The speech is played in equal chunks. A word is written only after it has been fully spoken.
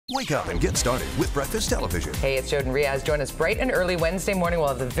Wake up and get started with Breakfast Television. Hey, it's Jodin Riaz. Join us bright and early Wednesday morning. We'll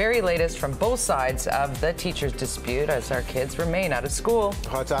have the very latest from both sides of the teachers' dispute as our kids remain out of school.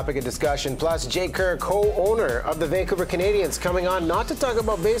 Hot topic of discussion. Plus, Jake Kerr, co-owner of the Vancouver Canadians, coming on not to talk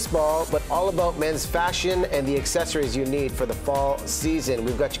about baseball, but all about men's fashion and the accessories you need for the fall season.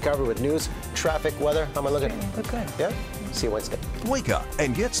 We've got you covered with news, traffic, weather. How am I looking? Look good. Yeah? See you Wednesday. Wake up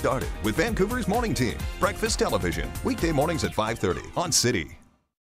and get started with Vancouver's morning team. Breakfast Television. Weekday mornings at 5:30 on City.